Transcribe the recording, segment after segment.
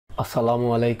আসসালামু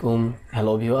আলাইকুম।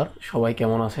 Hello viewer, সবাই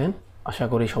কেমন আছেন? আশা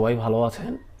করি সবাই ভালো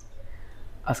আছেন।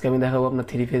 আজকে আমি দেখাবো আপনার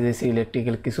থ্রি ফেজ এসি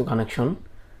ইলেকট্রিক্যাল কিছু কানেকশন।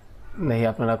 দেখি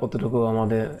আপনারা কতটুকু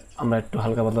আমরা একটু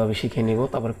হালকা পাতলাভাবে শিখে নিব,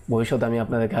 তারপর ভবিষ্যতে আমি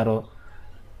আপনাদেরকে আরও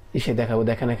দেখাবো।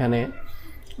 দেখেন এখানে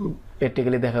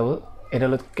প্র্যাকটিক্যালি দেখাবো। এটা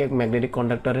হলো ম্যাগনেটিক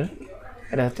কন্ডাক্টরের,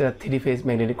 এটা হচ্ছে থ্রি ফেজ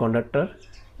ম্যাগনেটিক কন্ডাক্টর,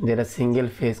 যেটা সিঙ্গেল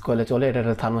ফেজ কয়েলে চলে। এটা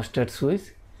হচ্ছে থার্মোস্ট্যাট সুইচ।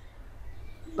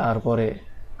 তারপরে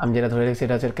আমি যেটা ধরে রেখেছি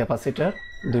এটা হচ্ছে ক্যাপাসিটার,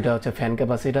 দুইটা হচ্ছে ফ্যান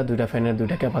ক্যাপাসিটার, দুইটা ফ্যানের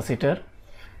দুইটা ক্যাপাসিটার।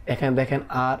 এখানে দেখেন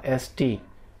RST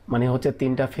মানে হচ্ছে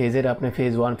তিনটা ফেজের, আপনি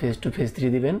ফেজ 1 ফেজ 2 ফেজ 3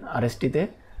 দিবেন RST-তে।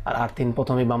 আর R3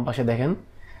 প্রথমে বাম পাশে দেখেন।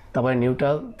 তারপরে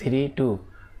নিউট্রাল 3 2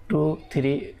 2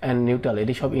 3 অ্যান্ড নিউট্রাল,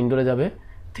 এটি সব ইনডোরে যাবে।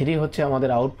 3 হচ্ছে আমাদের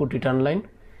আউটপুট রিটার্ন লাইন,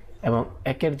 এবং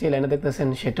একের যে লাইনে দেখতেছেন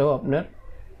সেটাও আপনার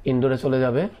ইনডোরে চলে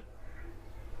যাবে।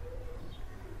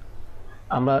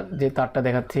 আমরা যে তারটা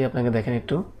দেখাচ্ছি আপনাকে দেখেন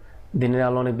একটু, দিনের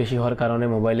আলো অনেক বেশি হওয়ার কারণে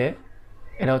মোবাইলে,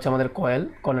 এটা হচ্ছে আমাদের কয়েল,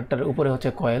 কানেক্টরের উপরে হচ্ছে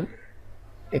কয়েল।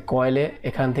 এই কয়েলে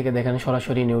এখান থেকে দেখেন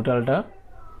সরাসরি নিউট্রালটা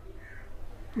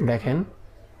দেখেন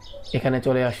এখানে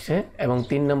চলে আসছে, এবং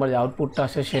 3 নম্বর যে আউটপুটটা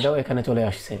আসছে সেটাও এখানে চলে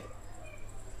আসছে।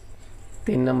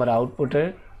 3 নম্বর আউটপুটের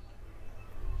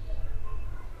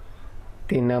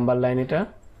 3 নম্বর লাইন এটা।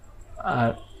 আর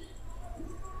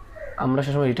আমরা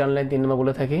সবসময় রিটার্ন লাইন 3 নম্বর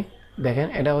বলে থাকি। দেখেন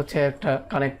এটা হচ্ছে একটা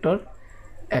কানেক্টর,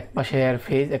 এক পাশে এর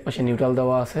ফেজ, এক পাশে নিউট্রাল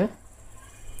দেওয়া আছে।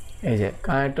 এই যে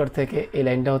কানেক্টর থেকে এই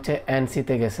লাইনটা হচ্ছে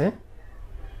NC-তে গেছে।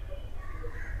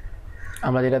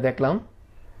 আমরা যেটা দেখলাম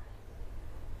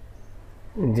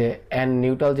যে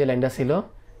নিউট্রাল যে লাইনটা ছিল,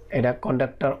 এটা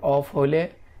কন্ডাক্টর অফ হইলে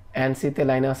NC-তে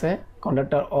লাইন আছে,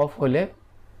 কন্ডাক্টর অফ হইলে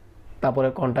তারপরে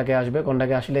কন্টাক্টে আসবে।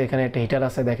 কন্টাক্টে আসলে এখানে একটা হিটার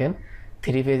আছে, দেখেন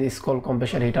 3 ফেজ স্কল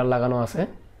কম্প্রেসার হিটার লাগানো আছে।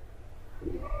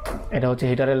 এটা হচ্ছে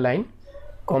হিটারের লাইন।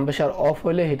 কম্প্রেসার অফ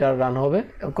হইলে হিটার রান হবে,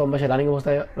 কম্প্রেসার রানিং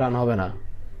অবস্থায় রান হবে না।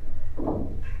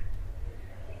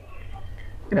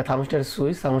 এটা থার্মোস্ট্যাট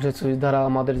সুইচ। থার্মোস্ট্যাট সুইচ দ্বারা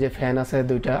আমাদের যে ফ্যান আছে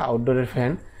দুইটা আউটডোরের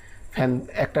ফ্যান,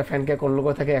 একটা ফ্যানকে কন্ট্রোল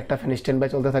করে থাকে, একটা ফ্যান স্ট্যান্ড বাই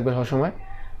চলতে থাকবে সবসময়।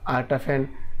 আর একটা ফ্যান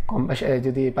কম্প্রেসার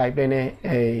যদি পাইপলাইনে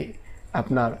এই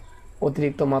আপনার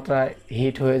অতিরিক্ত মাত্রায়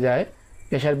হিট হয়ে যায়,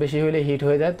 প্রেশার বেশি হলে হিট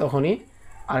হয়ে যায়, তখনই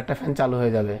আরেকটা ফ্যান চালু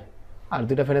হয়ে যাবে। আর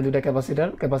দুইটা ফ্যানে দুইটা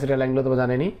ক্যাপাসিটার লাইনগুলো তো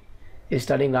জানেনি,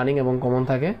 স্টার্টিং, রানিং এবং কমন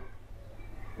থাকে।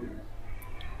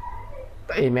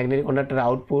 এই ম্যাগনেটিক কন্ডাক্টরের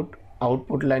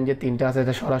আউটপুট লাইন যে 3টা আছে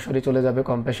এটা সরাসরি চলে যাবে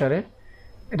কম্প্রেসারে।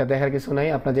 এটা দেখার কিছু নাই,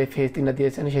 আপনার যে ফেজ 3টা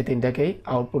দিয়েছেন সেই 3টাকেই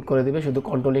আউটপুট করে দেবে, শুধু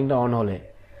কন্ট্রোলিংটা অন হলে।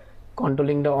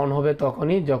 কন্ট্রোলিংটা অন হবে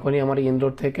যখনই আমার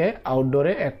ইনডোর থেকে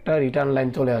আউটডোরে একটা রিটার্ন লাইন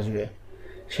চলে আসবে।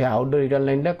 সে আউটডোর রিটার্ন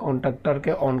লাইনটা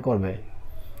কন্ডাক্টরকে অন করবে।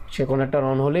 সে কন্ডাক্টর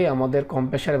অন হলেই আমাদের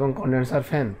কম্প্রেসার এবং কন্ডেন্সার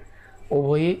ফ্যান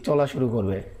উভয়ই চলা শুরু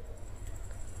করবে।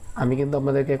 আমি কিন্তু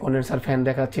আপনাদেরকে কন্ডেন্সার ফ্যান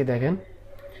দেখাচ্ছি। দেখেন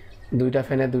দুইটা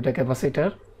ফ্যানের দুইটা ক্যাপাসিটার,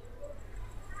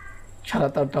 সাদা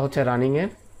তারটা হচ্ছে রানিং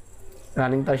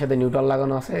তার সাথে নিউট্রাল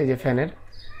লাগানো আছে। এই যে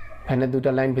ফ্যানের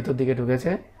দুইটা লাইন ভিতর দিকে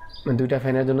ঢুকেছে, দুইটা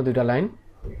ফ্যানের জন্য দুইটা লাইন।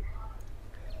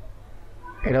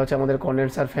 এটা হচ্ছে আমাদের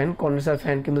কন্ডেন্সার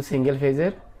ফ্যান কিন্তু সিঙ্গেল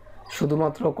ফেজের,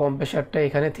 শুধুমাত্র কম্প্রেসারটা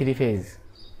এখানে 3 ফেজ,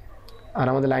 আর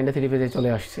আমাদের লাইনটা 3 ফেজে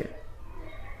চলে আসছে।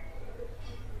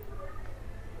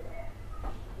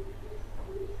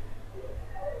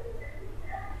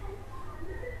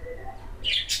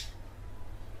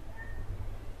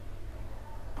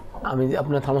 আমি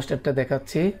আপনার থার্মোস্ট্যাটটা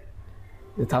দেখাচ্ছি।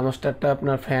 থার্মোস্ট্যাটটা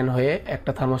আপনার ফ্যান হয়ে,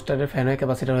 একটা থার্মোস্ট্যাটের ফ্যান হয়ে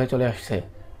ক্যাপাসিটার হয়ে চলে আসছে।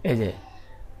 এই যে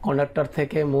কন্ডাক্টর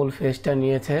থেকে মূল ফেজটা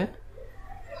নিয়েছে,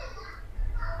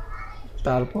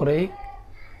 তারপরেই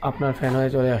আপনার ফ্যান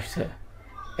হয়ে চলে আসছে।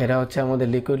 এটা হচ্ছে আমাদের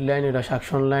লিকুইড লাইন, এটা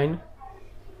সাকশন লাইন।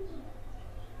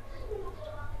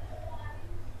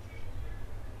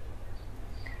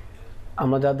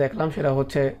 আমরা যা দেখলাম সেটা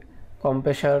হচ্ছে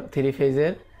কম্প্রেসার 3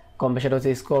 ফেজের। কম্প্রেসার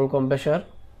হচ্ছে স্কল কম্প্রেসার,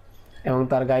 এবং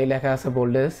তার গায়ে লেখা আছে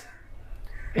ভোল্টেজ।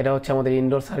 এটা হচ্ছে আমাদের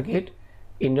ইনডোর সার্কিট।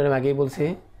 ইনডোরে আমি আগেই বলছি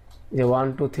যে 1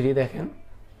 2 3 দেখেন,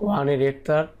 1 এ রেড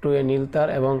তার, 2 এ নীল তার,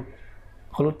 এবং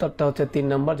হলুদ তারটা হচ্ছে 3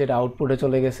 নম্বর, যেটা আউটপুটে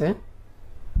চলে গেছে।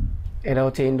 এটা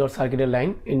হচ্ছে ইনডোর সার্কিটের লাইন।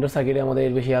 ইনডোর সার্কিটে আমাদের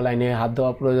এর বেশি লাইনে হাত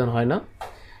দেওয়ার প্রয়োজন হয় না।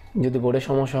 যদি বোর্ডের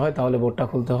সমস্যা হয় তাহলে বোর্ডটা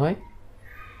খুলতে হয়।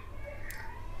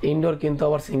 ইনডোর কিন্তু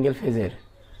আবার সিঙ্গেল ফেজের।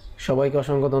 সবাইকে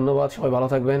অসংখ্য ধন্যবাদ, সবাই ভালো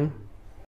থাকবেন।